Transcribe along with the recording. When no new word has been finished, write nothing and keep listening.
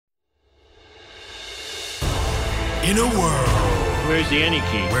In a world Where's the any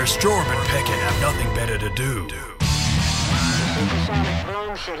key? where Straub and Peckett have nothing better to do, Supersonic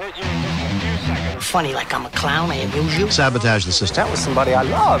boom should hit you in just a few seconds. Funny like I'm a clown, I amuse you. Sabotage the system. That was somebody I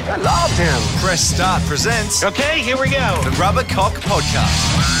loved. I loved him. Press Start presents Okay, here we go. the Rubber Cock Podcast.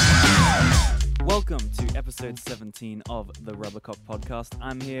 Welcome to episode 17 of the Rubbercock Podcast.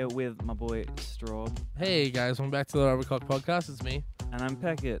 I'm here with my boy Straub. Hey guys, welcome back to the Rubbercock Podcast. It's me. And I'm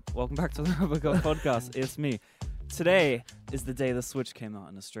Peckett. Welcome back to the Rubbercock Podcast. It's me. Today is the day the Switch came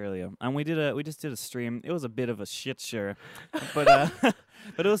out in Australia, and we just did a stream. It was a bit of a shit show, but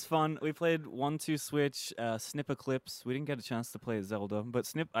but it was fun. We played 1-2 Switch, Snipperclips. We didn't get a chance to play Zelda,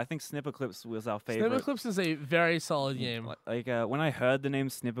 but I think Snipperclips was our favorite. Snipperclips is a very solid game. Like when I heard the name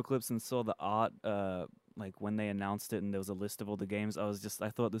Snipperclips and saw the art, like when they announced it and there was a list of all the games, I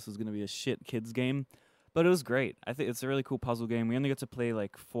thought this was gonna be a shit kids game, but it was great. I think it's a really cool puzzle game. We only got to play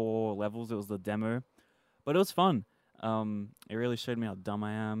like 4 levels. It was the demo. But it was fun. It really showed me how dumb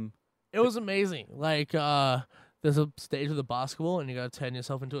I am. It was amazing. Like, there's a stage with a basketball, and you gotta turn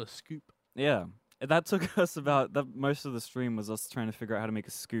yourself into a scoop. Yeah. That took us most of the stream was us trying to figure out how to make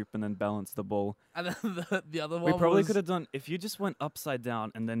a scoop and then balance the ball. And then the other one We probably could have done, if you just went upside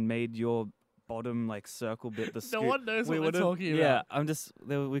down and then made your bottom like circle bit the scoop. No one knows what we're talking about.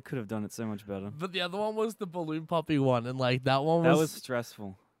 Yeah, we could have done it so much better. But the other one was the balloon popping one, and like that was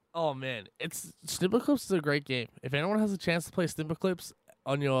stressful. Oh man, Snipperclips is a great game. If anyone has a chance to play Snipperclips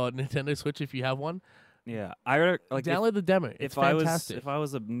on your Nintendo Switch, if you have one, yeah, I like download the demo. It's fantastic. If I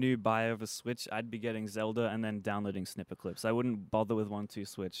was a new buyer of a Switch, I'd be getting Zelda and then downloading Snipperclips. I wouldn't bother with 1-2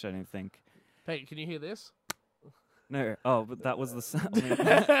 Switch. I don't think. Hey, can you hear this? No. Oh, but that was the sound. I mean,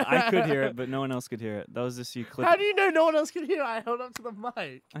 I could hear it, but no one else could hear it. That was just you click. How do you know no one else could hear? I held up to the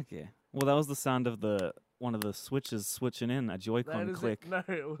mic. Okay. Well, that was the sound of one of the switches switching in, a Joy-Con click. No,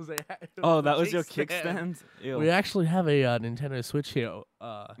 it was a. That was your kickstand? Ew. We actually have a Nintendo Switch here.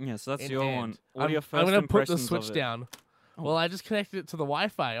 Yeah, so that's in your hand. one. What are your first I'm gonna put the impressions Switch of it? down. Oh. Well, I just connected it to the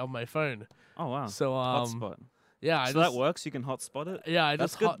Wi-Fi on my phone. Oh wow. So hotspot. Yeah, So that works. You can hotspot it. Yeah,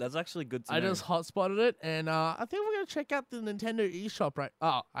 That's good. That's actually good to know. I just hotspotted it, and I think we're gonna check out the Nintendo eShop. Right?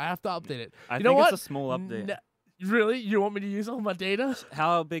 Oh, I have to update it. I you think know what? it's a small update. Really? You want me to use all my data?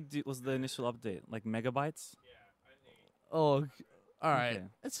 How big was the initial update? Like megabytes? Oh, all right. Okay.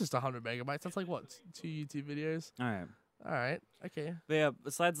 It's just 100 megabytes. That's like what? 2 YouTube videos. All right. All right. Okay. But yeah,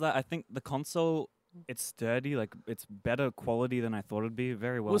 besides that, I think the console, it's sturdy. Like, it's better quality than I thought it'd be.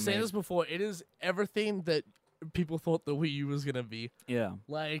 Very well We'll made. say this before. It is everything that people thought the Wii U was gonna be. Yeah.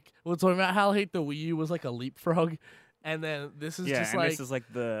 Like, we're talking about how the Wii U was like a leapfrog, and then this is just and like this is like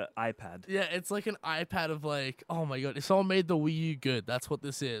the iPad. yeah, it's like an iPad of like, oh my god, if someone made the Wii U good, that's what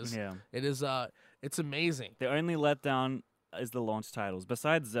this is. Yeah. It is. It's amazing. The only letdown is the launch titles.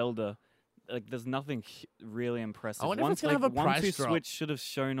 Besides Zelda, like there's nothing really impressive. I wonder if it's gonna have a price 1-2 drop. Switch should have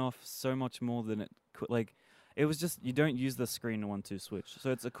shown off so much more than it could. Like, it was just you don't use the screen in 1-2 Switch,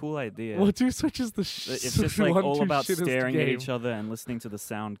 so it's a cool idea. Well, 2 switches the. It's just like all about staring at game. each other and listening to the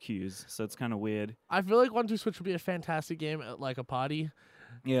sound cues. So it's kind of weird. I feel like 1-2 Switch would be a fantastic game at like a party.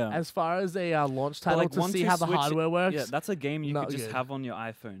 Yeah. As far as a launch title like to see 1-2 how the Switch, hardware works. Yeah, that's a game you not could just good. have on your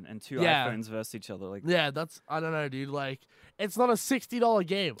iPhone and 2 Yeah. iPhones versus each other. Like, Yeah, that's I don't know, dude. Like, it's not a $60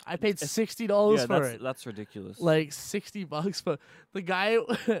 game. I paid $60 for it. That's ridiculous. Like $60 for the guy.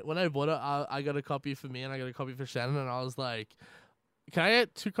 When I bought it, I got a copy for me and I got a copy for Shannon, and I was like, "Can I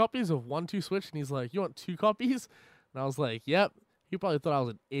get 2 copies of 1-2 Switch?" And he's like, "You want 2 copies?" And I was like, "Yep." He probably thought I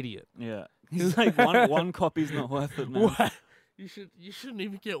was an idiot. Yeah. He's like, one copy's not worth it, man. What? You shouldn't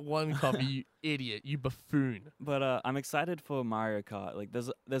even get 1 copy, you idiot, you buffoon. But I'm excited for Mario Kart. Like,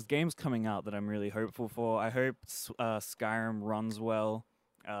 there's games coming out that I'm really hopeful for. I hope Skyrim runs well.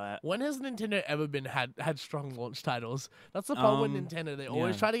 When has Nintendo ever had strong launch titles? That's the problem with Nintendo. They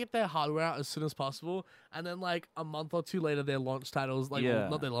always try to get their hardware out as soon as possible, and then like a month or 2 later, their launch titles, like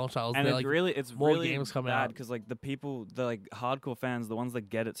not their launch titles, and they're, it's like, really more games coming bad out. because like the like hardcore fans, the ones that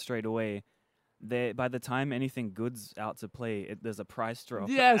get it straight away, by the time anything good's out to play, there's a price drop.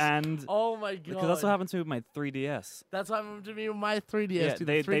 Yes. And oh my god. because that's what happened to me with my 3DS. That's what happened to me with my 3DS. Yeah, dude.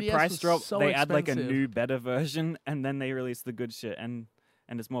 they 3DS price was drop. So they add like a expensive. new better version, and then they release the good shit, and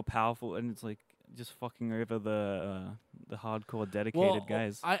it's more powerful, and it's like just fucking over the hardcore dedicated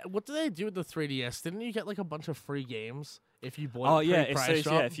guys. What did they do with the 3DS? Didn't you get like a bunch of free games if you bought Oh it yeah, pre-price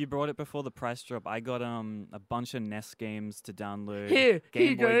drop? if you brought it before the price drop, I got a bunch of NES games to download. Here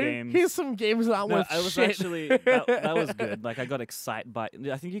Game you Boy go. games. Here's some games that aren't No, worth I was shit. actually that was good. Like I got excited by.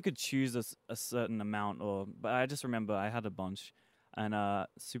 I think you could choose a certain amount, but I just remember I had a bunch. and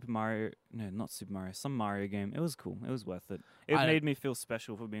Super Mario. No, not Super Mario. Some Mario game. It was cool. It was worth it. It I- made me feel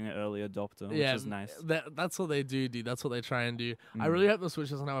special for being an early adopter, which is nice. That's what they do, dude. That's what they try and do. I Mm. really hope the Switch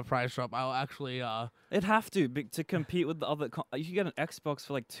doesn't have a price drop. I'll actually It'd have to to compete with the other. You could get an Xbox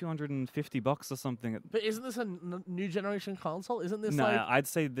for like $250 or something. But isn't this a new generation console? Isn't this No, like I'd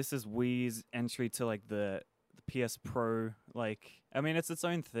say this is Wii's entry to like the PS Pro. Like, I mean, it's its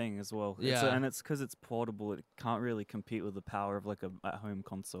own thing as well. Yeah. And it's because it's portable. It can't really compete with the power of like a at-home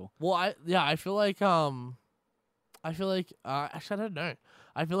console. Well, I feel like actually I don't know.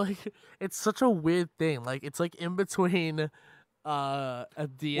 I feel like it's such a weird thing. Like it's like in between a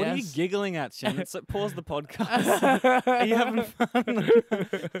DS. What are you giggling at, Shannon? Pause the podcast. Are you having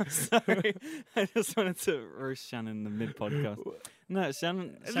fun? Sorry, I just wanted to roast Shannon in the mid-podcast. No,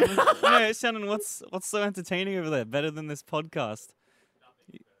 Shannon. No, Shannon. What's so entertaining over there? Better than this podcast?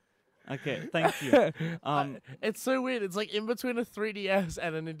 Okay, thank you. It's so weird. It's like in between a 3DS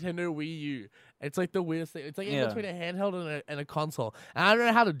and a Nintendo Wii U. It's like the weirdest thing. It's like in between a handheld and a console. And I don't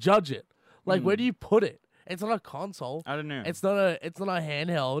know how to judge it. Like, where do you put it? It's not a console. I don't know. It's not a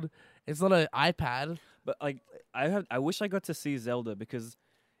handheld. It's not an iPad. But like, I wish I got to see Zelda because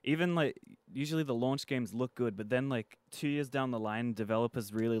even like usually the launch games look good, but then like 2 years down the line,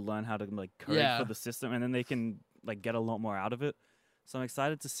 developers really learn how to like code for the system, and then they can like get a lot more out of it. So I'm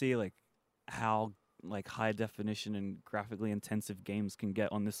excited to see like how like high definition and graphically intensive games can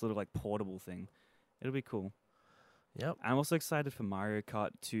get on this little like portable thing. It'll be cool. Yep. I'm also excited for Mario Kart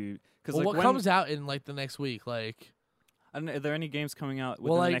 2 because Well, what comes out in like the next week? Like, I don't know. Are there any games coming out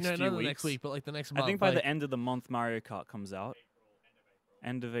within well, the like next few not the weeks? next week, but like the next month. I think by like, the end of the month, Mario Kart comes out.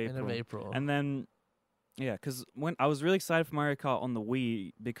 End of April. And then, yeah, because when I was really excited for Mario Kart on the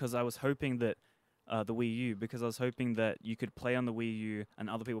Wii because I was hoping that the Wii U, because I was hoping that you could play on the Wii U and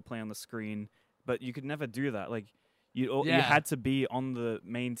other people play on the screen, but you could never do that. Like you had to be on the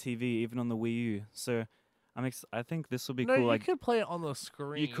main TV, even on the Wii U. So I think this will be no, cool. you Like could play it on the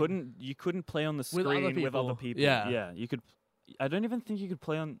screen. you couldn't play on the screen with other people. Yeah. You could. I don't even think you could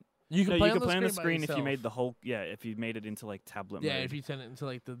play on. You can No, play, you on, could play on the by screen if you yourself. made the whole if you made it into like tablet Yeah, mode. if you turn it into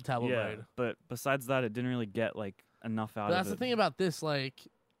like the tablet mode. But besides that, it didn't really get like enough out But of that's it. the thing about this. Like,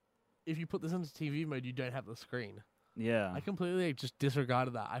 if you put this into TV mode, you don't have the screen. Yeah, I completely just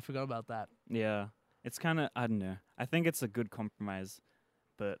disregarded that. I forgot about that. yeah. It's kind of I don't know. I think it's a good compromise,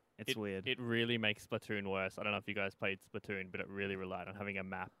 but it's weird. It really makes Splatoon worse. I don't know if you guys played Splatoon, but it really relied on having a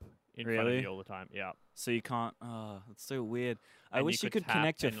map in front of Really? you all the time. Yeah. So you can't. Oh, it's so weird. I And you wish you could could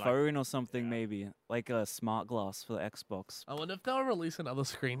connect tap your and, like- phone or something, maybe like a smart glass for the Xbox. I wonder if they'll release another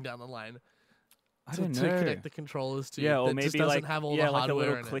screen down the line I to, don't to know. connect the controllers to. Yeah, or that maybe just doesn't like have all yeah, the like a hardware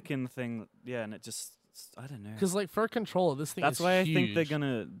little in it. clicking thing. Yeah, and it just I don't know. Because like for a controller, this thing That's is why huge. I think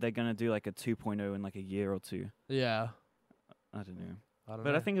they're gonna do like a 2.0 in like a year or two. Yeah, I don't know. I don't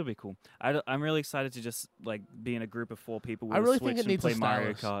But know. I think it'll be cool. I'm really excited to just like be in a group of 4 people with I really a Switch think it and needs play a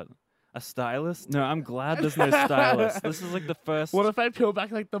Mario stylus. Kart. A stylus? No, I'm glad there's no stylus. This is like the first. What if I peel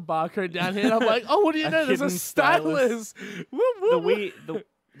back like the barcode down here? And I'm like, oh, what do you A know? There's a hidden stylus. stylus. Whoop, whoop, the whoop.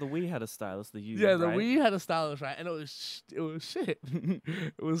 the Wii had a stylus. The U. Yeah, the right? Wii had a stylus, right? And it was shit.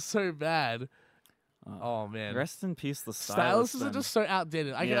 It was so bad. Oh man, Rest in peace, the stylus. styluses are then. just so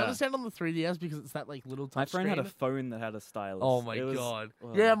outdated. I can Yeah. understand on the 3DS because it's that like little touch My friend had a screen. phone that had a stylus. Oh my It was- god.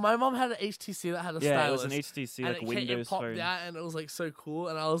 ugh. Yeah, my mom had an HTC that had a Yeah, stylus. it was an HTC and like it Windows popped phone. out and it was like so cool.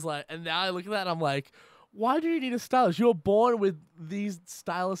 And I was like, and now I look at that and I'm like, why do you need a stylus? You're born with these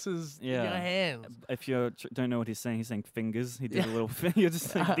styluses in your Yeah. hands. If you don't know what he's saying fingers. He did a little thing. You're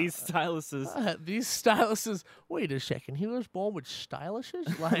just like these styluses. These styluses. Wait a second. He was born with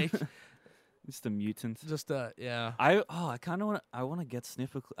styluses? Like, Just a mutant. just yeah. I kind of want to get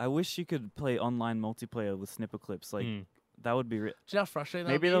Snipperclips. I wish you could play online multiplayer with Snipperclips. Like that would be. Do you know how frustrating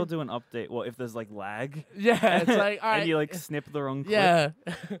that Maybe would they'll be? do an update. Well, if there's like lag. Yeah, it's like, all right. And you like snip the wrong clip. yeah.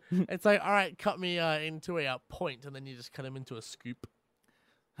 It's like, all right, cut me into a point, and then you just cut him into a scoop.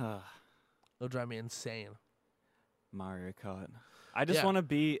 It'll drive me insane. Mario Kart. I just Yeah. want to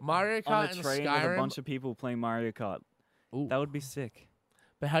be Mario on Kart a and train with Skyrim. a bunch of people playing Mario Kart. Ooh. That would be sick.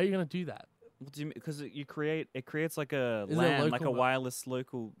 But how are you gonna do that? What do you mean? Because it creates like a Is it LAN, like a local- wireless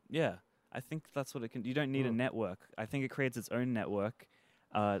local. Yeah, I think that's what it can. You don't need a Mm. network. I think it creates its own network,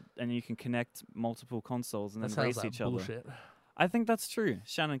 and you can connect multiple consoles and That then sounds race like each other. bullshit. I think that's true.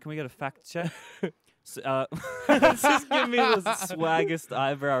 Shannon, can we get a fact check? Just give me the swaggest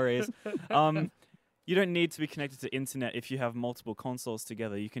eyebrow raise. You don't need to be connected to internet if you have multiple consoles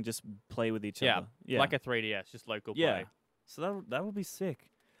together. You can just play with each Yeah. other. Yeah, Like a 3DS, just local yeah. play. So that would be sick.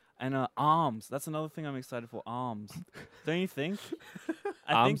 And ARMS. That's another thing I'm excited for. ARMS. Don't you think?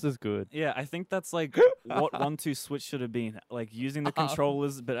 Arms is good. Yeah, I think that's like what 1-2 Switch should have been. Like using the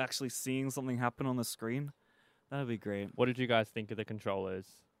controllers, but actually seeing something happen on the screen. That'd be great. What did you guys think of the controllers?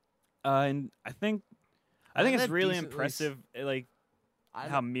 And I think it's they're really decent, at least. impressive. Like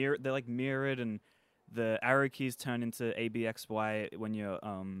how they're like mirrored, and the arrow keys turn into ABXY when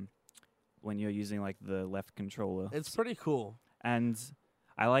you're using like the left controller. It's pretty cool. And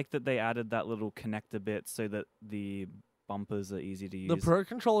I like that they added that little connector bit so that the bumpers are easy to use. The Pro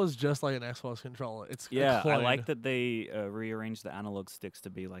controller is just like an Xbox controller. It's a I clone. like that they rearranged the analog sticks to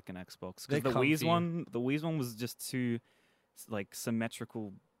be like an Xbox. They're Because comfy. the Wii's one was just too like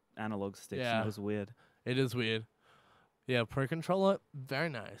symmetrical analog sticks. Yeah. And it was weird. It is weird. Yeah, Pro controller, very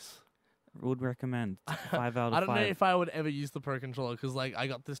nice. Would recommend 5 out of 5. I don't know if I would ever use the Pro controller because like I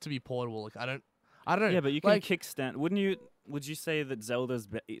got this to be portable. Like I don't know. Yeah, but you can like, kickstand. Wouldn't you? Would you say that Zelda's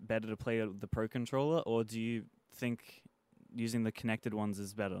better to play the Pro controller, or do you think using the connected ones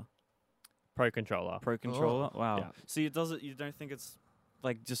is better? Pro controller. Pro controller. Wow. Yeah. So you don't think it's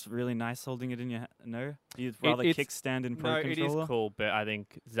like just really nice holding it in your no? You'd rather it's- kickstand in Pro No, controller. it is cool, but I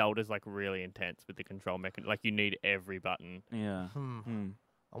think Zelda's like really intense with the control mechanism. Like you need every button. Yeah. I'm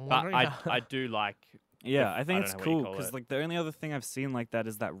But wondering. I do like. Yeah, I think I it's don't know what you cool call because it. like the only other thing I've seen like that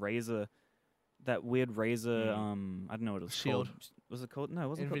is that Razer, that weird Razer. I don't know what it was Shield. called. Was it called? No, it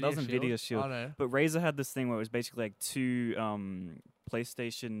wasn't called. That was Nvidia Nvidia Shield. Oh no. But Razer had this thing where it was basically like two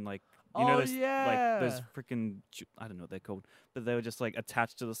PlayStation like Oh, those like those yeah. freaking I don't know what they're called, but they were just like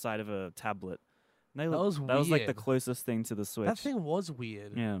attached to the side of a tablet. And That was that was like the weird. closest thing to the Switch. That thing was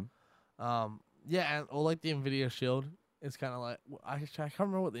weird. Yeah. Yeah, and or like the Nvidia Shield. It's kind of like I can't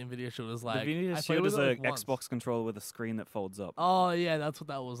remember what the Nvidia Shield is like. the Nvidia I played Shield with is it, a like, once. Xbox controller with a screen that folds up. Oh yeah, that's what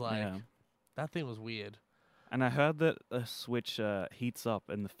that was like. Yeah. That thing was weird. And I heard that a Switch heats up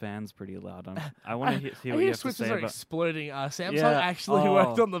and the fan's pretty loud. I want to hear I what you hear have to Switches say are about. exploding. Samsung Yeah, actually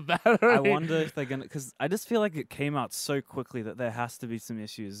worked oh. on the battery. I wonder if they're gonna, because I just feel like it came out so quickly that there has to be some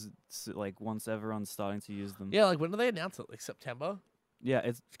issues. Like once everyone's starting to use them. Yeah, like when did they announce it? Like September. Yeah,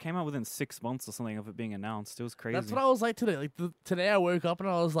 it came out within 6 months or something of it being announced. It was crazy. That's what I was like today. Like today, I woke up and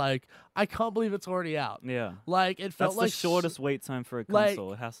I was like, I can't believe it's already out. Yeah, Like it felt that's like the shortest wait time for a like,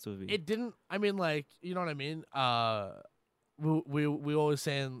 console. It has to be. It didn't. I mean, like you know what I mean. We always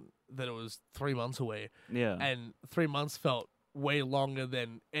saying that it was 3 months away, yeah. and 3 months felt way longer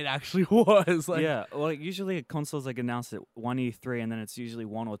than it actually was. Like Yeah, well, usually consoles like announce it one E3, and then it's usually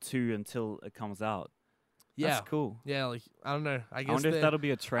 1 or 2 until it comes out. yeah, That's cool. yeah. Like I don't know. I I guess wonder if they're- that'll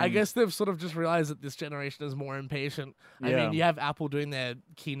be a trend. I guess they've sort of just realized that this generation is more impatient. I Yeah. mean, you have Apple doing their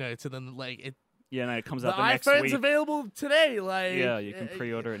keynotes, and then like Yeah, no, it comes the out the next iPhone's week. available today. Like Yeah, you can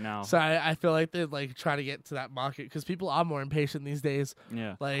pre-order it now. So I feel like they're like trying to get to that market because people are more impatient these days.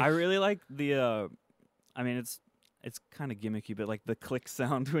 Yeah, Like- I really like the. I mean, it's kind of gimmicky, but like the click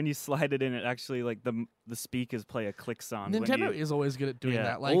sound when you slide it in, it actually like the speakers play a click sound. when Nintendo you, is always good at doing yeah,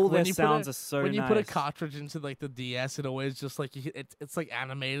 that. Like all when their you sounds put are so when you put a nice. cartridge into like the DS, it always just like it's like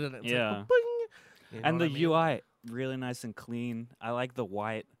animated. And it's Yeah. like, boing. You know And what the I mean? UI really nice and clean. I like the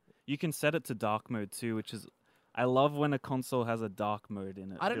white. You can set it to dark mode too, which is I love when a console has a dark mode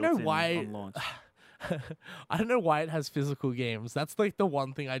in it. I don't built know in why- on launch. I don't know why it has physical games. That's like the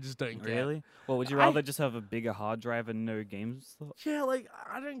one thing I just don't get. Really? Well, would you rather just have a bigger hard drive and no games? Yeah, like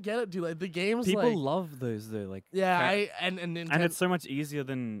I don't get it, dude. Like the games, People like, love those though. Like yeah, ca- and Nintendo. and it's so much easier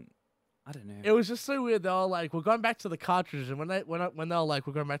than I don't know. It was just so weird. They were like, "We're going back to the cartridge," and when they were like,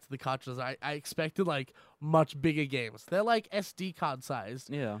 "We're going back to the cartridges," I expected like much bigger games. They're like SD card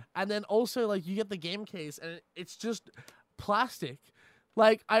sized, Yeah. and then also like you get the game case, and it's just plastic.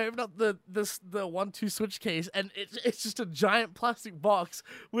 Like I opened up the 1-2 Switch case, and it's just a giant plastic box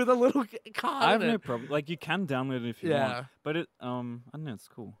with a little card. I have in no it. problem. Like you can download it if you Yeah. want, but it I don't know. It's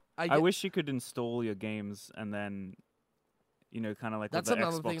cool. I get- wish you could install your games and then, kind of like That's what the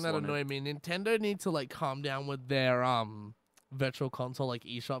another Xbox thing that wanted. annoyed me. Nintendo needs to like calm down with their virtual console like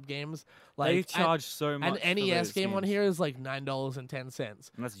eShop games. Like They charge so much. an for NES those game on games. here is like $9.10.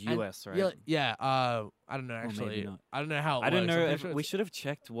 And that's And- US, right? Yeah. I don't know maybe actually. not. I don't know how. It I don't works. know I'm pretty if sure we it's- should have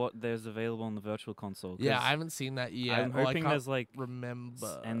checked what there's available on the Virtual Console. 'cause Yeah, I haven't seen that yet. I'm or I hoping can't there's like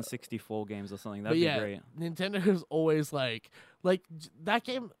remember. N64 games or something. But That'd yeah, be great. Nintendo is always like that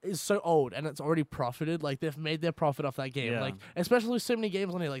game is so old and it's already profited. Like they've made their profit off that game. Yeah. Like especially with so many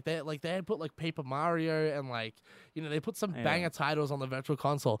games on here. Like they had put like Paper Mario and like they put some Yeah. banger titles on the Virtual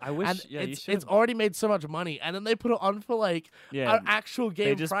Console. I wish- and yeah, you it's should've- already made so much money, and then they put it on for like Yeah, an actual game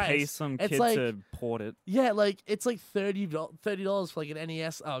They just price. pay some It's kid like to port it. Yeah, like it's like $30 for like an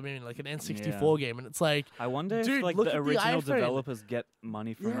NES. I mean, like an N64 game, and it's like, I wonder dude, if like look the at the original iPhone. developers get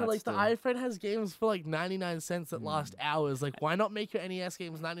money from yeah, that like still. the iPhone has games for like 99 cents that last hours. Like, why not make your NES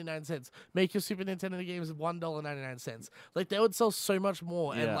games 99 cents? Make your Super Nintendo games $1.99. Like, they would sell so much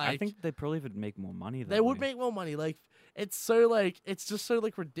more. Yeah, and like, I think they probably would make more money. they would make more money. Like, it's just so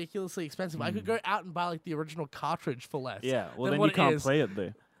like ridiculously expensive. I could go out and buy like the original cartridge for less. Yeah, well than then what you can't is. play it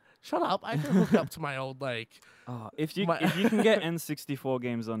though. Shut up! I can hook up to my old like. If you My- if you can get N64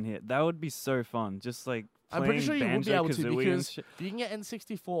 games on here, that would be so fun. Just like I'm pretty sure you would be able to Banjo-Kazooie and because shit. you can get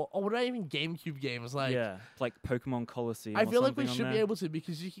N64 or what? Even GameCube games like. Yeah, like Pokemon Coliseum. I or feel like we something on should be there. able to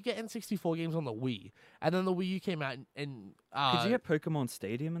because you could get N64 games on the Wii, and then the Wii U came out and Could you get Pokemon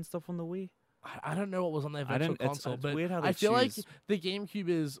Stadium and stuff on the Wii? I don't know what was on their virtual console, it's but weird how they I feel like choose. the GameCube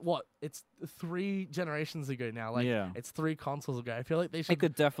is what it's 3 generations ago now. Like Yeah. it's 3 consoles ago. I feel like they should It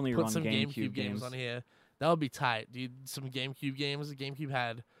could definitely put run some GameCube games on here. That would be tight, dude. Some GameCube games. The GameCube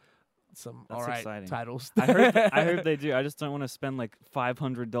had some That's alright exciting. titles. I hope they do. I just don't want to spend like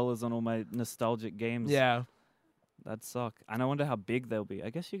 $500 on all my nostalgic games. Yeah, That'd suck. And I wonder how big they'll be. I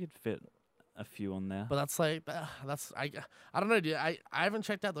guess you could fit a few on there. but that's like that's I don't know, dude. I haven't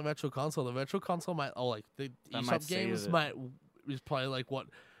checked out the virtual console. The virtual console might like the That might eShop save games it. is probably like what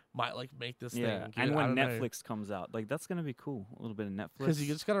might like make this Yeah, thing. and good. I when don't know. Netflix comes out, like that's gonna be cool. A little bit of Netflix. Because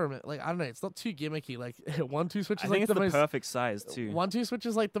you just gotta remember, like I don't know, it's not too gimmicky. Like 1-2 Switch I is think like it's the the most perfect size too. 1-2 Switch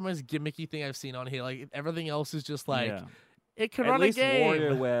is like the most gimmicky thing I've seen on here. Like everything else is just like Yeah. it can At run least a game.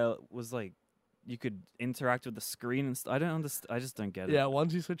 WarioWare was like you could interact with the screen and I don't understand. I just don't get it. Yeah,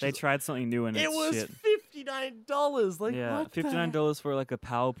 1-2 Switch. They tried something new and it it's was shit. $59. Like Yeah, what the $59 for like a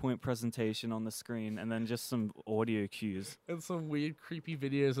PowerPoint presentation on the screen and then just some audio cues. and some weird creepy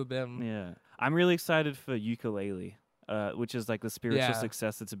videos of them. Yeah, I'm really excited for Ukulele, which is like the spiritual Yeah.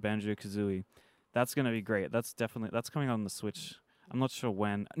 successor to Banjo-Kazooie. That's gonna be great. That's coming out on the Switch. I'm not sure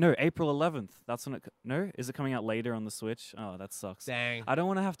when. No, April 11th. That's when it. No, is it coming out later on the Switch? Oh, that sucks. Dang. I don't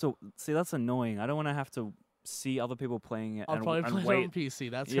want to have to see. That's annoying. I don't want to have to see other people playing it I'll and, probably and play it wait. on PC.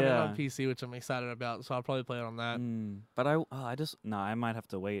 That's coming out on Yeah. PC, which I'm excited about. So I'll probably play it on that. But I might have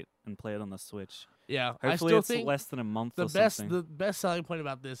to wait and play it on the Switch. Yeah, Hopefully I still it's think less than a month the or best something. the best selling point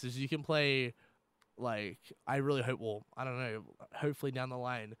about this is you can play like I really hope I don't know, hopefully down the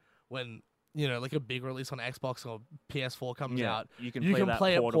line when like a big release on Xbox or PS4 comes Yeah, out, you can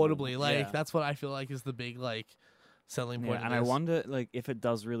play it portable. portably. Like Yeah. that's what I feel like is the big like selling point. Yeah, of and I this. wonder like if it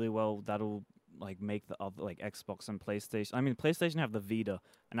does really well, that'll like make the other like Xbox and PlayStation. I mean, PlayStation have the Vita,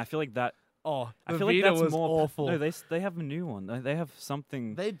 and I feel like that. Oh, I the feel Vita like that's was more awful. No, they have a new one. They have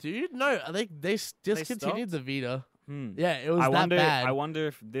something. They do? No, they discontinued stopped? the Vita. Hmm. Yeah, it was I that wonder. bad. I wonder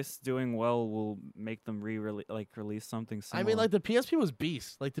if this doing well will make them release something similar. I mean, like the PSP was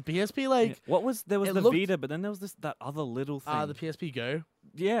beast. Like the PSP, like Yeah. What was there was it the looked- Vita, but then there was that other little thing. the PSP Go.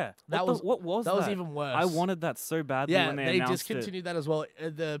 Yeah, That what was that was even worse. I wanted that so badly Yeah, when they they announced discontinued that as well.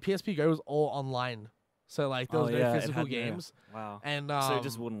 The PSP Go was all online, so like there it. was Oh, no yeah, it physical had- yeah. games, Wow. and So it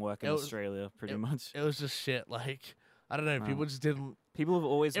just wouldn't work in it was- Australia, pretty much. it was just shit. Like I don't know, Wow. people just didn't. People have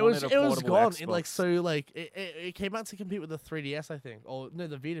always It wanted was a it was portable gone. Xbox. It like so like it came out to compete with the 3DS, I think. Or no,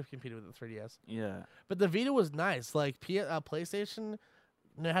 the Vita competed with the 3DS. Yeah. But the Vita was nice. Like PlayStation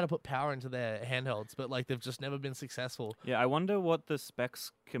know how to put power into their handhelds, but like they've just never been successful. Yeah, I wonder what the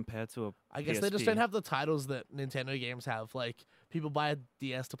specs compare to a I guess they just don't have the titles that Nintendo games have. Like people buy a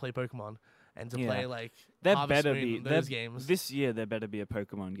DS to play Pokemon and to Yeah. play like There Harvest better Moon be and those games. this year. There better be a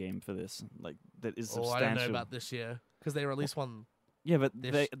Pokemon game for this. Like that is Oh, substantial. I don't know about this year because they released one. Yeah, but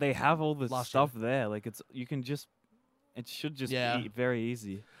this- they have all the last stuff there. Like it should just Yeah. be very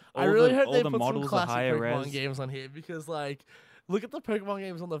easy. I All really the, hope all they the put some models are classic higher Pokemon res. games on here because like look at the Pokemon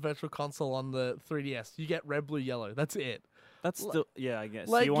games on the Virtual Console on the 3DS. You get Red, Blue, Yellow. That's it. That's still I guess.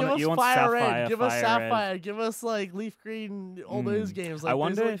 Like you give want us you want Fire Sapphire, Red, give us Fire Sapphire, Red. give us like Leaf Green, all those games. Like I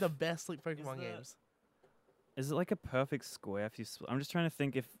wonder those are like if- the best like Pokemon games. Is it like a perfect square? I'm just trying to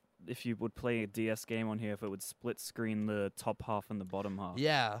think if you would play a DS game on here, if it would split screen the top half and the bottom half.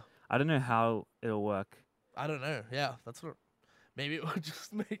 Yeah. I don't know how it'll work. I don't know. Yeah, that's what. Maybe it would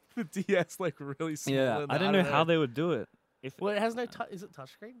just make the DS like really small. Yeah, and I don't know how they would do it. If Well, it has no. Is it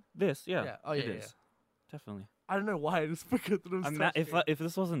touchscreen? this, yeah, Yeah. Oh, yeah, it yeah, is. Definitely. I don't know why. I just forgot that it was If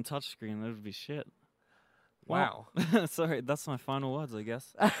this wasn't touchscreen, it would be shit. Wow. Well, sorry, that's my final words, I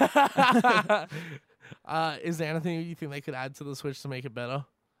guess. Is there anything you think they could add to the Switch to make it better?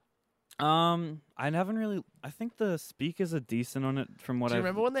 I haven't really. I think the speakers are decent on it from what Do you I've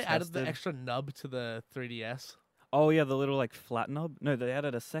remember when they added the tested. extra nub to the 3DS? Oh yeah, the little like flat knob. No, they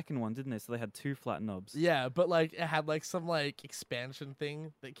added a second one, didn't they? So they had 2 flat knobs. Yeah, but like it had like some like expansion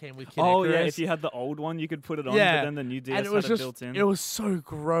thing that came with Kid Oh yeah, Icarus. if you had the old one, you could put it on. Yeah, But then the new DS and it was had just it built in. it was so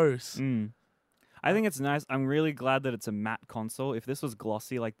gross. I think it's nice. I'm really glad that it's a matte console. If this was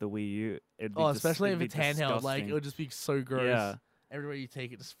glossy like the Wii U, it'd be Especially if it'd be it's handheld, like disgusting. it would just be so gross. Yeah. Everywhere you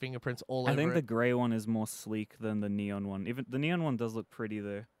take it, just fingerprints all I over think it. the grey one is more sleek than the neon one. Even the neon one does look pretty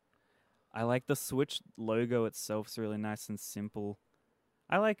though. I like the Switch logo itself. It's really nice and simple.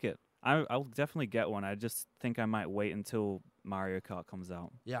 I like it. I'll definitely get one. I just think I might wait until Mario Kart comes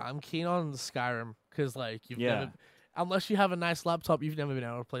out. Yeah, I'm keen on Skyrim because like you've Yeah. never, unless you have a nice laptop, you've never been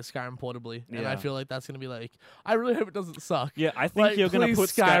able to play Skyrim portably, and I Yeah. feel like that's gonna be like. I really hope it doesn't suck. Yeah, I think Like, you're gonna please, put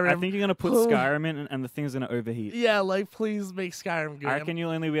Skyrim. I Skyrim. think you're gonna put Skyrim in, and the thing's gonna overheat. Yeah, like please make Skyrim good. I reckon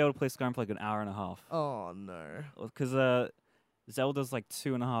you'll only be able to play Skyrim for like an hour and a half. Oh no. Because Zelda's like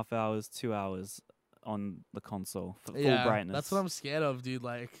 2.5 hours, 2 hours on the console for full Yeah, brightness. that's what I'm scared of, dude.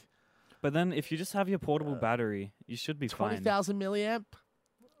 Like But then if you just have your portable battery, you should be fine. 20,000 milliamp.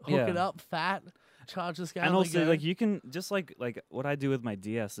 Hook Yeah. it up, fat. Charge this guy. And also, like you can just like what I do with my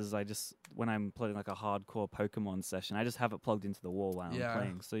DS is I just when I'm playing like a hardcore Pokemon session, I just have it plugged into the wall while Yeah. I'm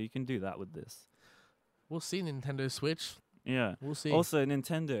playing. So you can do that with this. We'll see Nintendo Switch. Yeah. We'll see. Also,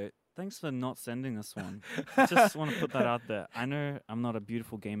 Nintendo, thanks for not sending us one. Just want to put that out there. I know I'm not a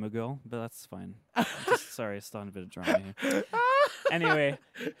beautiful gamer girl, but that's fine. Just sorry, starting a bit of drama here. Anyway,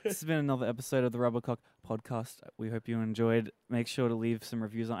 this has been another episode of the Rubbercock Podcast. We hope you enjoyed. Make sure to leave some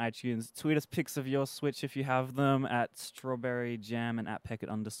reviews on iTunes. Tweet us pics of your Switch if you have them at Strawberry Jam and at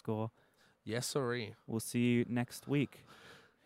Peckett_. Yes, sorry. We'll see you next week.